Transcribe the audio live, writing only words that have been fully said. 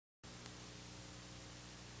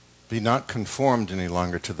Be not conformed any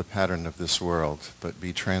longer to the pattern of this world, but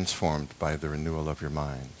be transformed by the renewal of your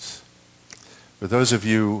minds. For those of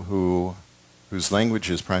you whose language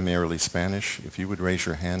is primarily Spanish, if you would raise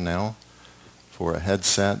your hand now for a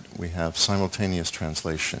headset, we have simultaneous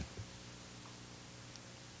translation.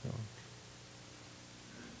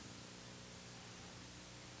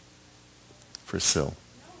 For Sil.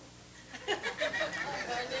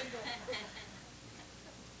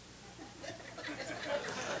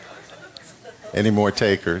 Any more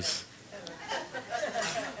takers?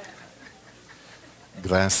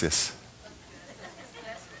 Gracias.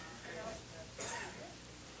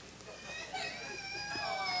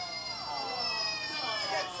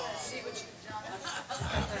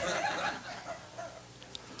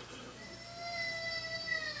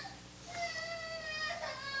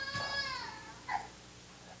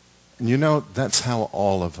 And you know, that's how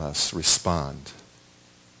all of us respond.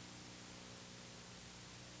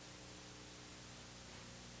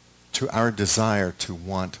 To our desire to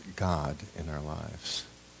want God in our lives.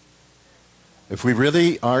 If we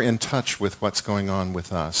really are in touch with what's going on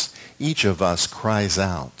with us, each of us cries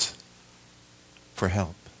out for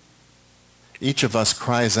help. Each of us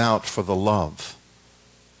cries out for the love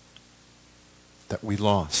that we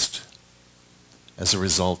lost as a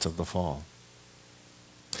result of the fall.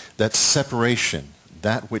 That separation,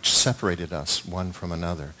 that which separated us one from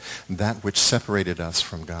another, that which separated us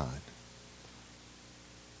from God.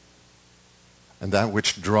 And that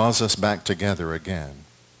which draws us back together again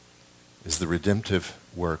is the redemptive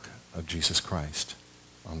work of Jesus Christ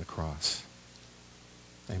on the cross.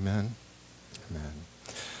 Amen? Amen.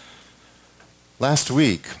 Last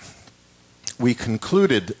week, we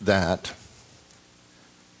concluded that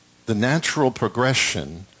the natural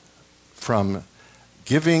progression from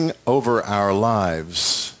giving over our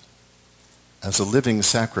lives as a living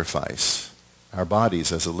sacrifice, our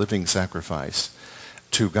bodies as a living sacrifice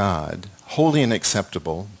to God, holy and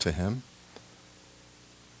acceptable to him,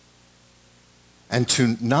 and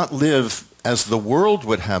to not live as the world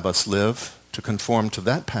would have us live, to conform to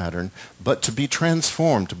that pattern, but to be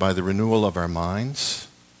transformed by the renewal of our minds,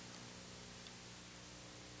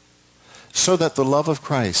 so that the love of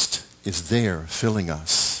Christ is there filling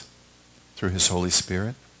us through his Holy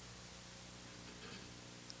Spirit.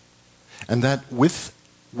 And that with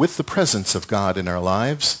the presence of God in our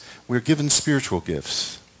lives, we're given spiritual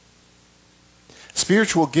gifts.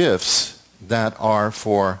 Spiritual gifts that are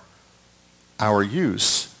for our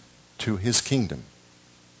use to his kingdom.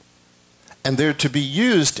 And they're to be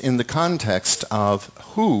used in the context of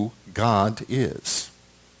who God is.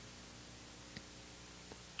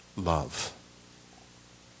 Love.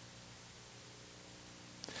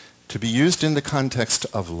 To be used in the context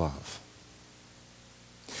of love.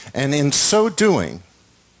 And in so doing,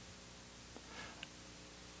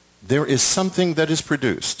 there is something that is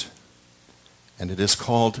produced, and it is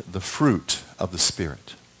called the fruit of the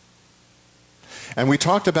Spirit. And we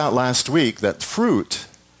talked about last week that fruit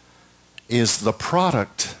is the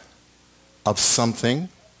product of something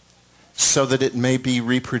so that it may be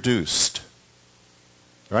reproduced.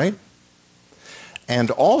 Right?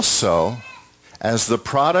 And also, as the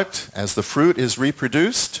fruit is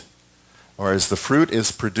reproduced, or as the fruit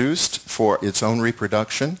is produced for its own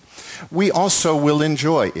reproduction, we also will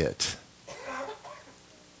enjoy it.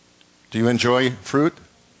 Do you enjoy fruit?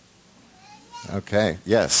 Okay,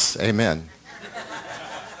 yes, amen.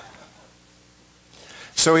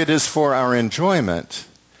 So it is for our enjoyment,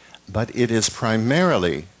 but it is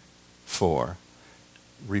primarily for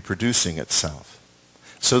reproducing itself,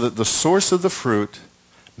 so that the source of the fruit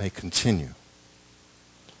may continue.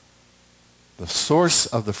 The source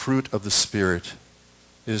of the fruit of the Spirit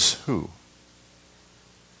is who?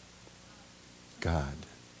 God,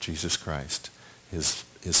 Jesus Christ, his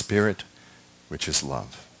Spirit, which is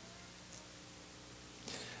love.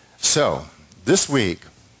 So, this week,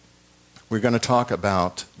 we're going to talk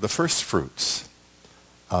about the first fruits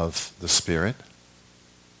of the Spirit.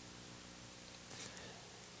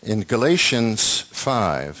 In Galatians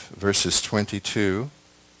 5, verses 22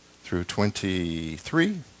 through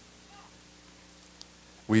 23,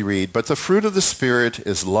 we read, "But the fruit of the Spirit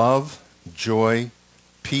is love, joy,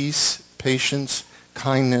 peace, patience,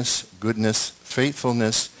 kindness, goodness,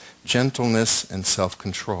 faithfulness, gentleness, and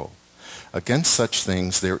self-control. Against such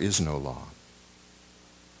things there is no law."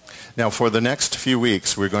 Now, for the next few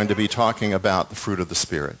weeks, we're going to be talking about the fruit of the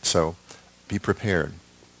Spirit, so be prepared.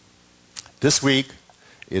 This week,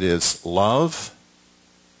 it is love,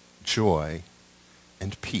 joy,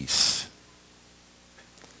 and peace.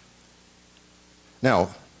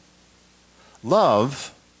 Now,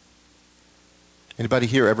 love, anybody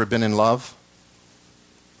here ever been in love?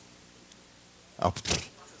 Oh,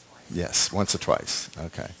 yes, once or twice.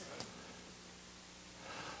 Okay.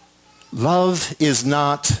 Love is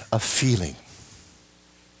not a feeling.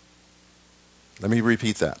 Let me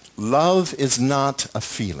repeat that. Love is not a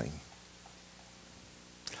feeling.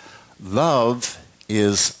 Love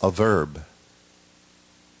is a verb.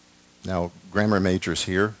 Now, grammar majors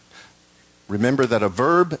here, remember that a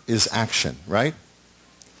verb is action, right?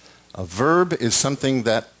 A verb is something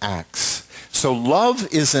that acts. So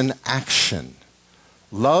love is an action.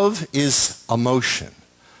 Love is a motion.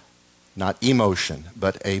 Not emotion,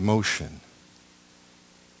 but a motion.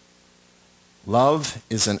 Love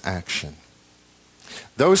is an action.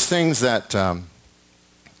 Those things that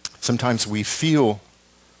sometimes we feel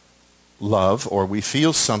love or we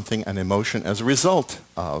feel something, an emotion, as a result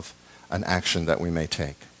of an action that we may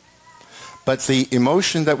take. But the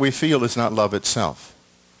emotion that we feel is not love itself.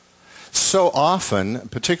 So often,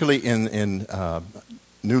 particularly in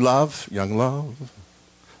new love, young love,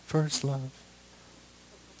 first love,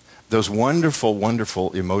 those wonderful,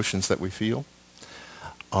 wonderful emotions that we feel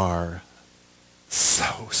are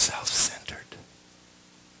so self-centered.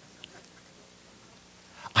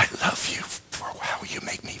 I love you for how you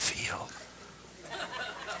make me feel.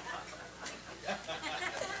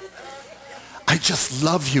 I just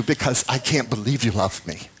love you because I can't believe you love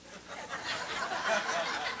me.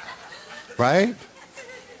 Right?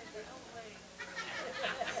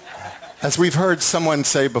 As we've heard someone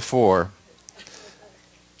say before,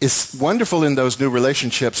 it's wonderful in those new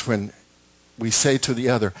relationships when we say to the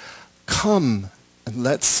other, come and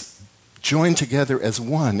let's join together as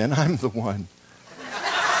one, and I'm the one.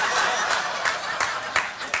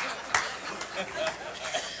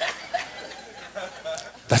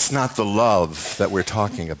 That's not the love that we're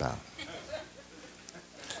talking about.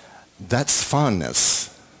 That's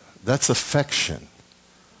fondness. That's affection.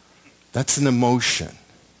 That's an emotion.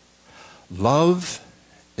 Love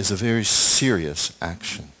is a very serious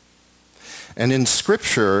action. And in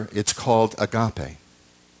Scripture, it's called agape.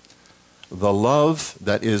 The love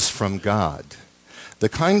that is from God. The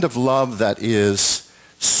kind of love that is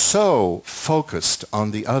so focused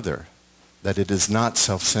on the other that it is not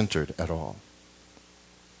self-centered at all.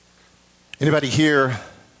 Anybody here,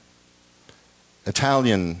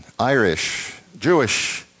 Italian, Irish,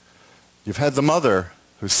 Jewish, you've had the mother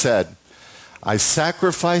who said, I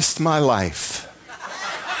sacrificed my life.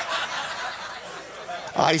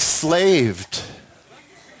 I slaved.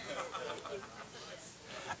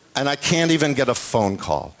 And I can't even get a phone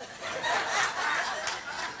call.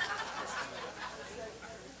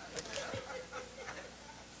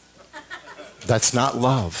 That's not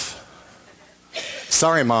love.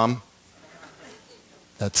 Sorry, Mom.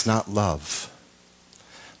 That's not love.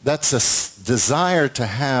 That's a desire to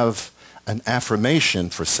have an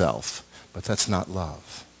affirmation for self, but that's not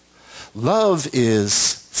love. Love is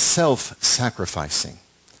self-sacrificing.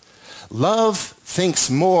 Love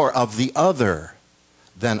thinks more of the other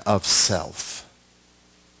than of self.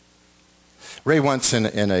 Ray once in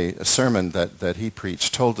a sermon that he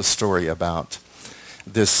preached told a story about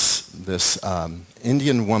this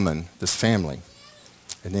Indian woman, this family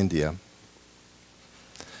in India.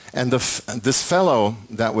 And this fellow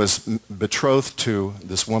that was betrothed to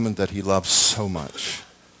this woman that he loved so much,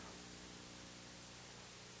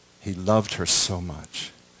 he loved her so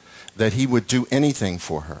much that he would do anything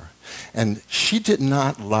for her. And she did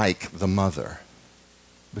not like the mother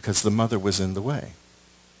because the mother was in the way.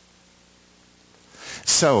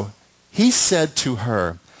 So he said to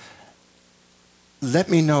her, let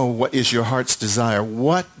me know what is your heart's desire.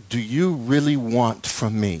 What do you really want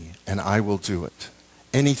from me? And I will do it.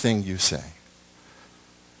 Anything you say.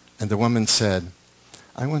 And the woman said,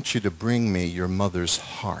 I want you to bring me your mother's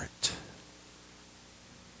heart.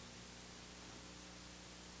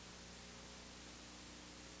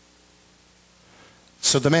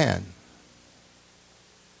 So the man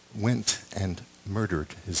went and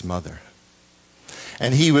murdered his mother.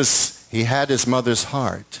 And he had his mother's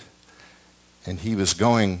heart, and he was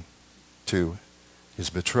going to his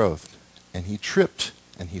betrothed, and he tripped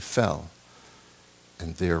and he fell.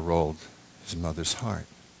 And there rolled his mother's heart.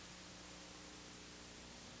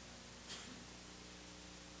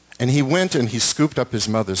 And he went and he scooped up his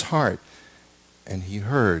mother's heart, and he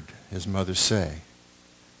heard his mother say,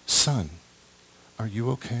 son, are you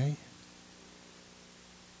okay?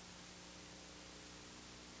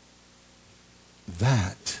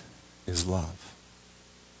 That is love.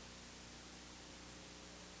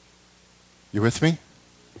 You with me?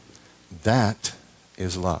 That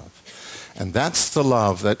is love. And that's the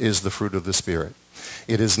love that is the fruit of the Spirit.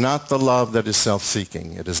 It is not the love that is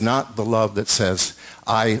self-seeking. It is not the love that says,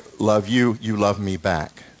 I love you, you love me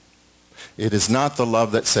back. It is not the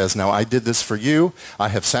love that says, now I did this for you, I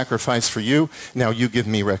have sacrificed for you, now you give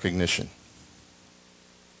me recognition.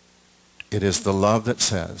 It is the love that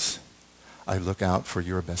says, I look out for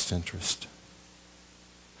your best interest.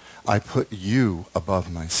 I put you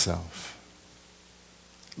above myself.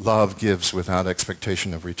 Love gives without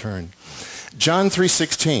expectation of return. John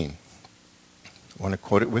 3:16. Want to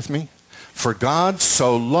quote it with me? For God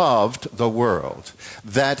so loved the world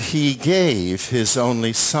that he gave his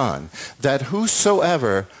only Son, that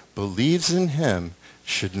whosoever believes in him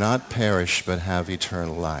should not perish but have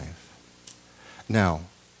eternal life. Now,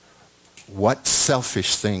 what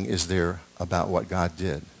selfish thing is there about what God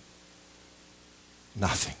did?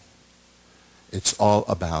 Nothing. It's all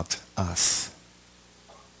about us.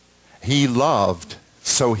 He loved,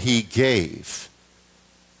 so he gave.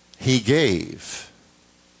 He gave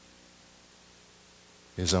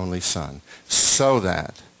his only Son so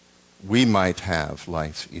that we might have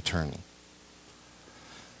life eternal.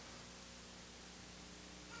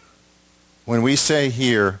 When we say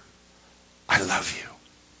here, I love you.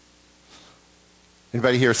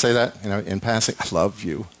 Anybody here say that, in passing? I love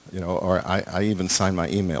you, or I even sign my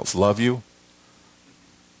emails, love you.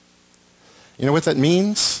 You know what that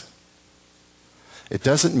means? It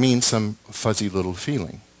doesn't mean some fuzzy little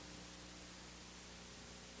feeling.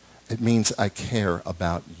 It means I care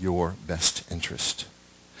about your best interest.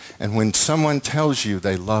 And when someone tells you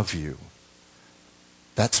they love you,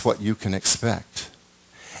 that's what you can expect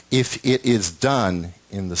if it is done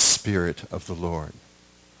in the Spirit of the Lord.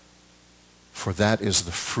 For that is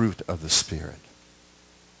the fruit of the Spirit.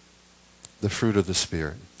 The fruit of the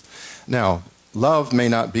Spirit. Now, love may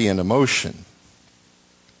not be an emotion,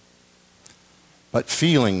 but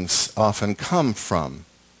feelings often come from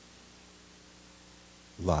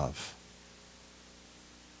love.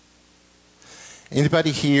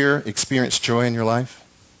 Anybody here experience joy in your life?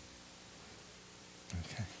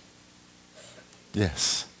 Okay.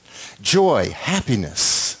 Yes. Joy,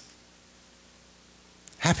 happiness.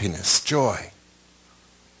 Happiness, joy.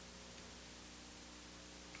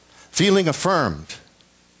 Feeling affirmed.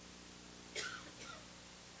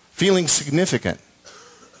 Feeling significant.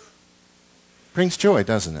 Brings joy,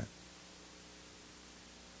 doesn't it?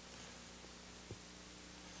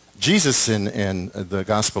 Jesus in the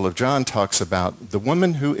Gospel of John talks about the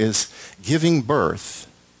woman who is giving birth.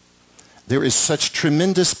 There is such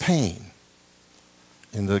tremendous pain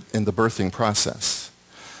in the birthing process.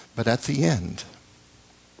 But at the end,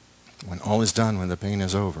 when all is done, when the pain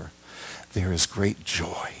is over, there is great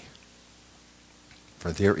joy.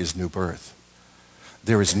 For there is new birth.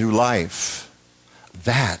 There is new life.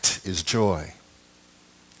 That is joy.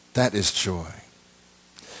 That is joy.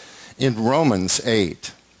 In Romans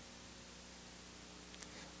 8,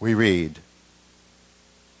 we read,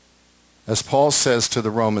 as Paul says to the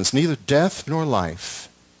Romans, neither death nor life,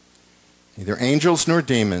 neither angels nor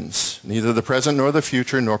demons, neither the present nor the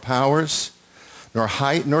future, nor powers, nor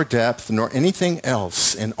height nor depth, nor anything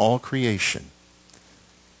else in all creation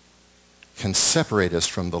can separate us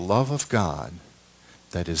from the love of God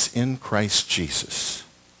that is in Christ Jesus.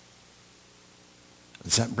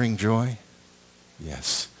 Does that bring joy?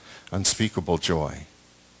 Yes. Unspeakable joy.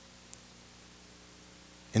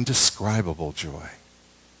 Indescribable joy.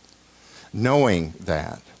 Knowing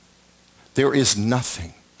that there is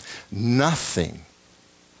nothing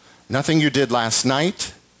you did last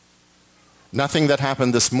night, nothing that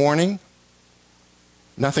happened this morning,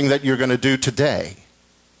 nothing that you're going to do today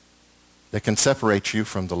that can separate you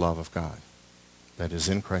from the love of God that is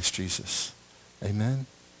in Christ Jesus. Amen?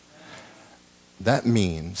 That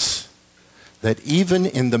means that even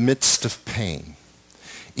in the midst of pain,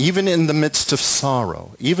 even in the midst of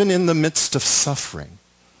sorrow, even in the midst of suffering,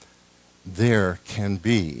 there can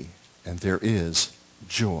be and there is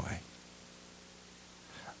joy.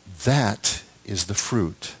 That is the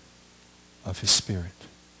fruit of his Spirit.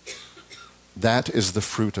 That is the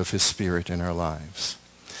fruit of his Spirit in our lives.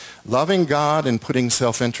 Loving God and putting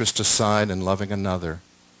self-interest aside and loving another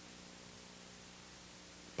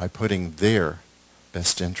by putting their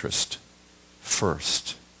best interest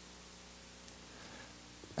first.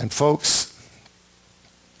 And folks,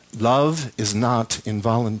 love is not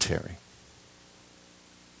involuntary.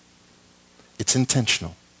 It's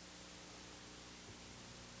intentional.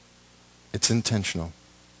 It's intentional.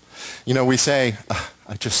 We say,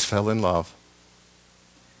 I just fell in love.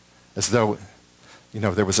 As though,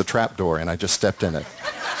 there was a trap door and I just stepped in it.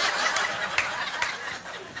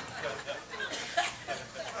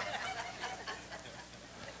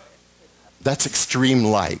 That's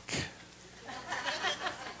extreme-like.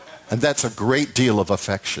 And that's a great deal of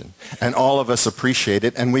affection. And all of us appreciate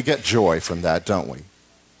it, and we get joy from that, don't we?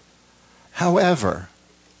 However,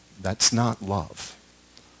 that's not love,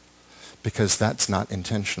 because that's not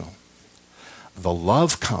intentional. The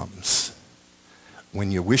love comes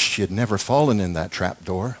when you wish you'd never fallen in that trap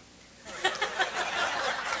door.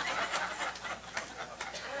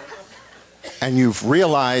 And you've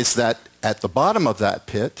realized that at the bottom of that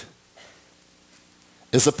pit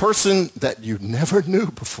is a person that you never knew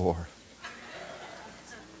before.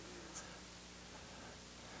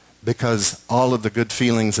 Because all of the good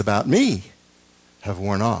feelings about me have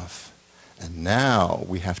worn off. And now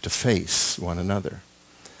we have to face one another.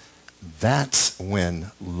 That's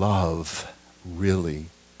when love really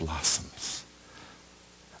blossoms.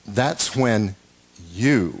 That's when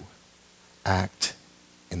you act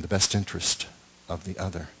in the best interest of the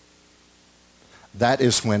other. That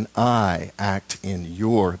is when I act in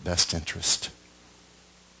your best interest.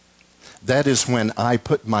 That is when I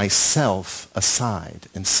put myself aside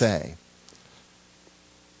and say,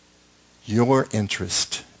 your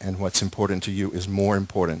interest and what's important to you is more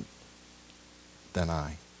important than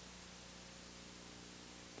I.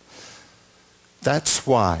 That's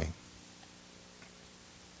why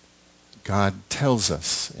God tells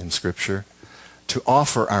us in Scripture to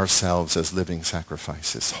offer ourselves as living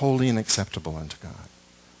sacrifices, holy and acceptable unto God,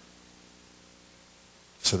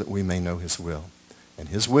 so that we may know his will. And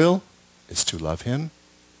his will is to love him.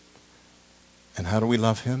 And how do we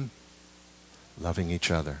love him? Loving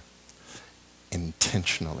each other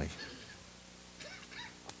intentionally.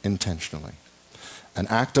 Intentionally. An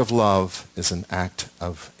act of love is an act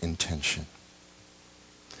of intention.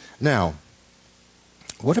 Now,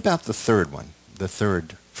 what about the third one? The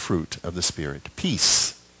third fruit of the Spirit,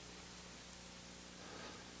 peace.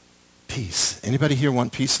 Peace. Anybody here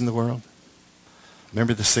want peace in the world?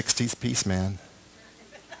 Remember the 60s? Peace, man.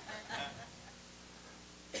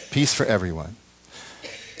 Peace for everyone.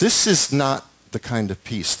 This is not the kind of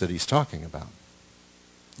peace that he's talking about.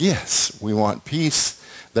 Yes, we want peace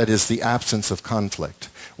that is the absence of conflict.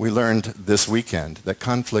 We learned this weekend that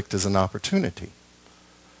conflict is an opportunity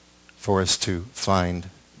for us to find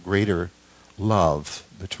greater love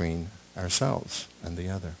between ourselves and the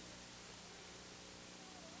other.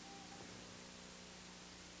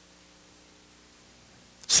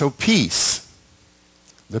 So peace,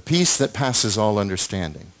 the peace that passes all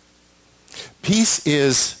understanding. Peace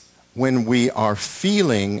is when we are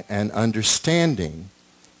feeling and understanding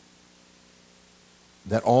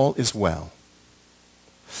that all is well.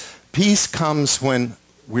 Peace comes when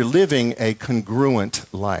we're living a congruent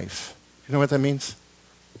life. You know what that means?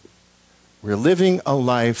 We're living a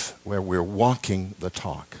life where we're walking the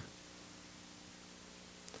talk,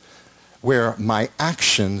 where my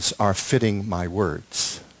actions are fitting my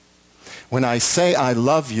words. When I say I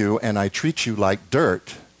love you and I treat you like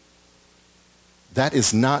dirt, that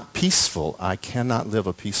is not peaceful. I cannot live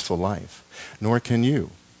a peaceful life, nor can you.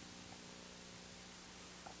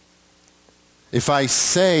 If I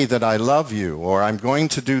say that I love you, or I'm going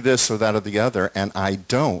to do this or that or the other, and I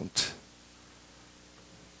don't,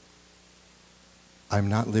 I'm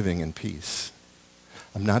not living in peace.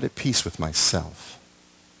 I'm not at peace with myself.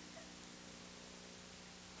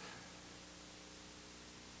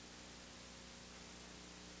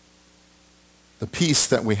 The peace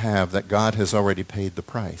that we have, that God has already paid the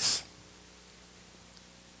price.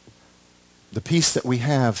 The peace that we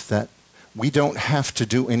have, that we don't have to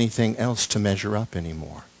do anything else to measure up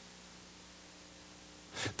anymore.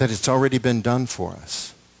 That it's already been done for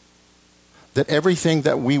us. That everything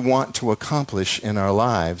that we want to accomplish in our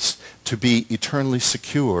lives to be eternally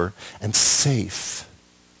secure and safe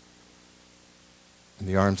in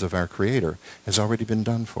the arms of our Creator has already been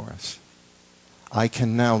done for us. I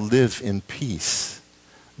can now live in peace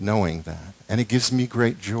knowing that. And it gives me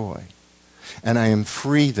great joy. And I am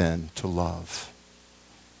free then to love.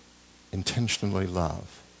 Intentionally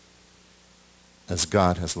love. As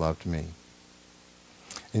God has loved me.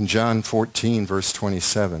 In John 14, verse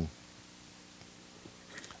 27,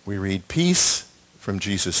 we read, peace, from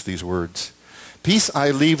Jesus, these words, peace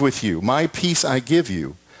I leave with you, my peace I give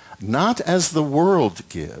you, not as the world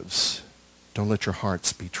gives. Don't let your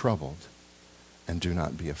hearts be troubled, and do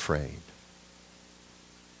not be afraid.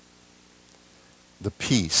 The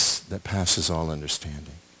peace that passes all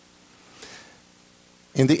understanding.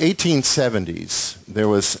 In the 1870s, there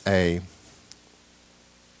was a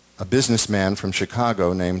businessman from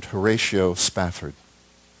Chicago named Horatio Spafford.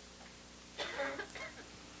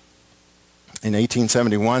 In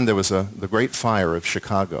 1871, there was the Great Fire of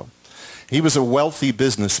Chicago. He was a wealthy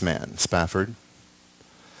businessman, Spafford,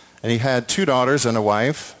 and he had 2 daughters and a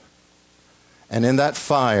wife. And in that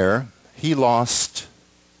fire, he lost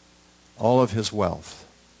all of his wealth,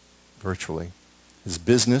 virtually. His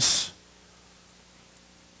business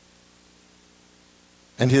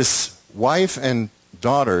And his wife and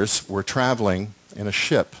daughters were traveling in a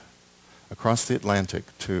ship across the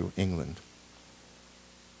Atlantic to England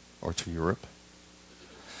or to Europe.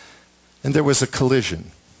 And there was a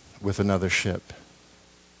collision with another ship.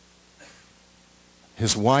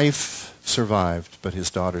 His wife survived, but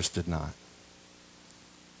his daughters did not.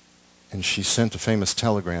 And she sent a famous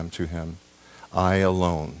telegram to him, "I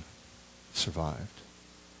alone survived."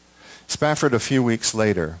 Spafford, a few weeks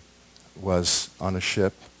later, was on a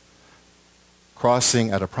ship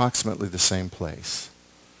crossing at approximately the same place.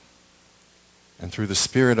 And through the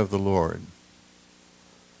Spirit of the Lord,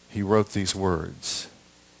 he wrote these words,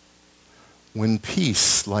 "When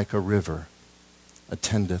peace like a river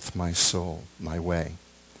attendeth my soul, my way,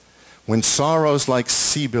 when sorrows like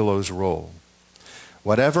sea billows roll,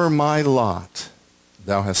 whatever my lot,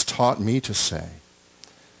 thou hast taught me to say,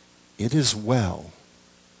 it is well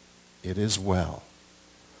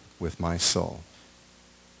with my soul."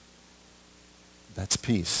 That's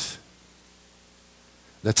peace.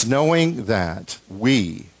 That's knowing that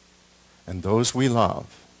we and those we love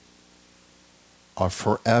are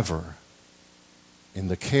forever in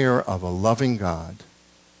the care of a loving God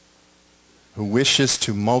who wishes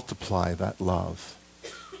to multiply that love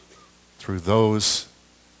through those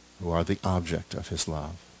who are the object of his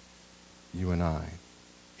love, you and I.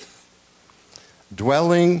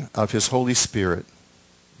 Dwelling of his Holy Spirit,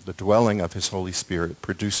 the dwelling of his Holy Spirit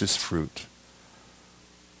produces fruit.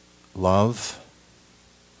 Love,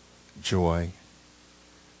 joy,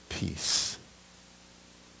 peace.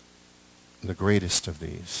 The greatest of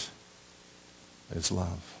these is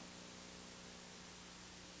love.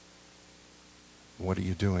 What are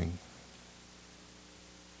you doing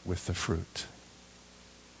with the fruit?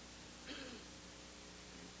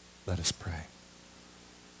 Let us pray.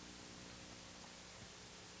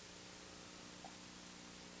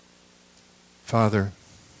 Father,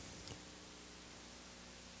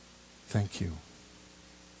 thank you.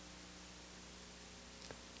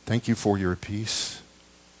 Thank you for your peace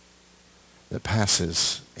that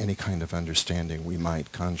passes any kind of understanding we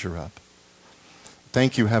might conjure up.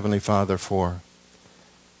 Thank you, Heavenly Father, for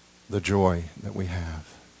the joy that we have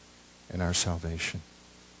in our salvation.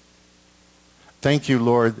 Thank you,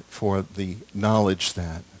 Lord, for the knowledge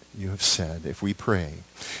that you have said, if we pray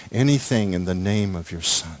anything in the name of your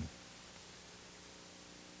Son,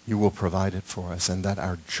 you will provide it for us, and that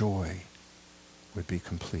our joy would be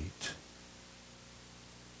complete.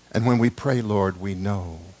 And when we pray, Lord, we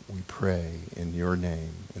know we pray in your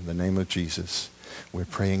name, in the name of Jesus. We're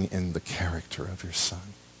praying in the character of your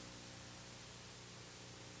Son.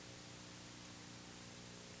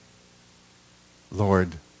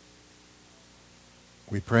 Lord,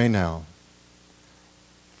 we pray now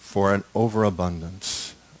for an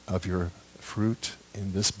overabundance of your fruit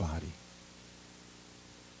in this body.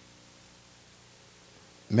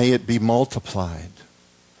 May it be multiplied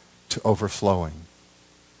to overflowing.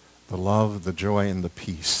 The love, the joy, and the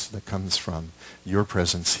peace that comes from your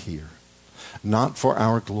presence here. Not for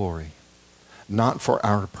our glory, not for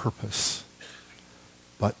our purpose,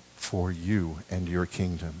 but for you and your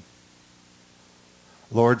kingdom.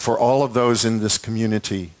 Lord, for all of those in this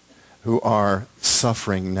community who are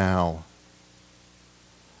suffering now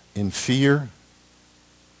in fear,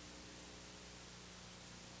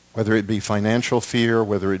 whether it be financial fear,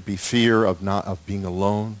 whether it be fear of being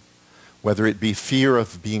alone, whether it be fear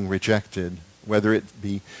of being rejected, whether it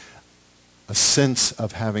be a sense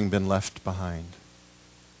of having been left behind.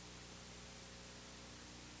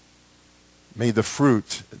 May the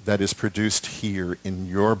fruit that is produced here in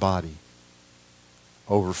your body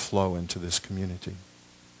overflow into this community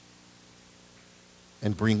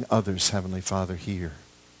and bring others, Heavenly Father, here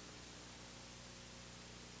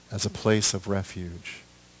as a place of refuge,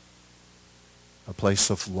 a place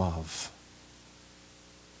of love,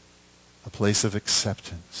 a place of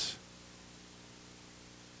acceptance,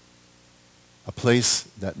 a place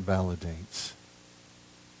that validates.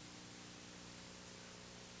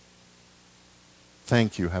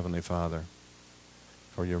 Thank you, Heavenly Father,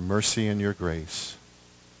 for your mercy and your grace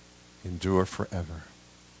endure forever.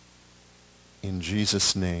 In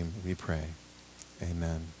Jesus' name we pray.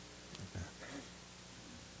 Amen.